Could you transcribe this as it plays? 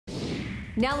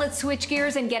Now let's switch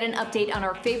gears and get an update on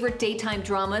our favorite daytime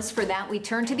dramas. For that, we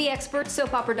turn to the expert,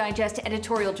 Soap Opera Digest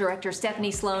editorial director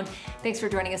Stephanie Sloane. Thanks for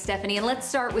joining us, Stephanie. And let's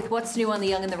start with what's new on The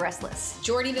Young and the Restless.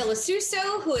 Jordi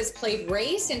Vilasuso, who has played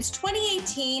Ray since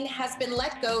 2018, has been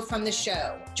let go from the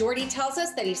show. Jordi tells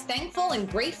us that he's thankful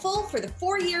and grateful for the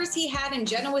 4 years he had in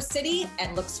Genoa City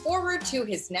and looks forward to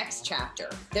his next chapter.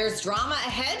 There's drama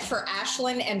ahead for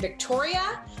Ashlyn and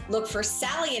Victoria. Look for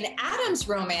Sally and Adam's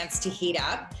romance to heat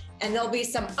up. And there'll be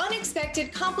some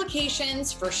unexpected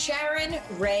complications for Sharon,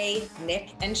 Ray,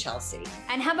 Nick, and Chelsea.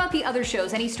 And how about the other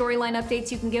shows? Any storyline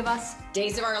updates you can give us?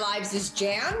 Days of Our Lives'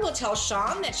 Jan will tell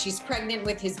Sean that she's pregnant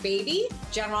with his baby.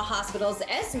 General Hospital's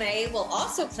Esme will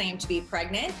also claim to be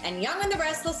pregnant. And Young and the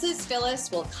Restless'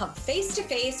 Phyllis will come face to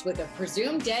face with a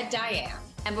presumed dead Diane.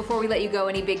 And before we let you go,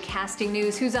 any big casting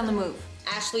news? Who's on the move?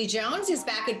 Ashley Jones is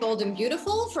back at Bold and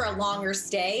Beautiful for a longer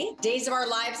stay. Days of Our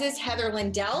Lives' Heather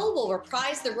Lindell will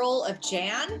reprise the role of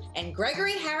Jan, and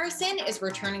Gregory Harrison is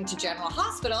returning to General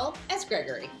Hospital as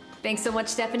Gregory. Thanks so much,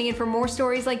 Stephanie. And for more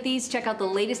stories like these, check out the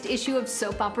latest issue of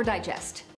Soap Opera Digest.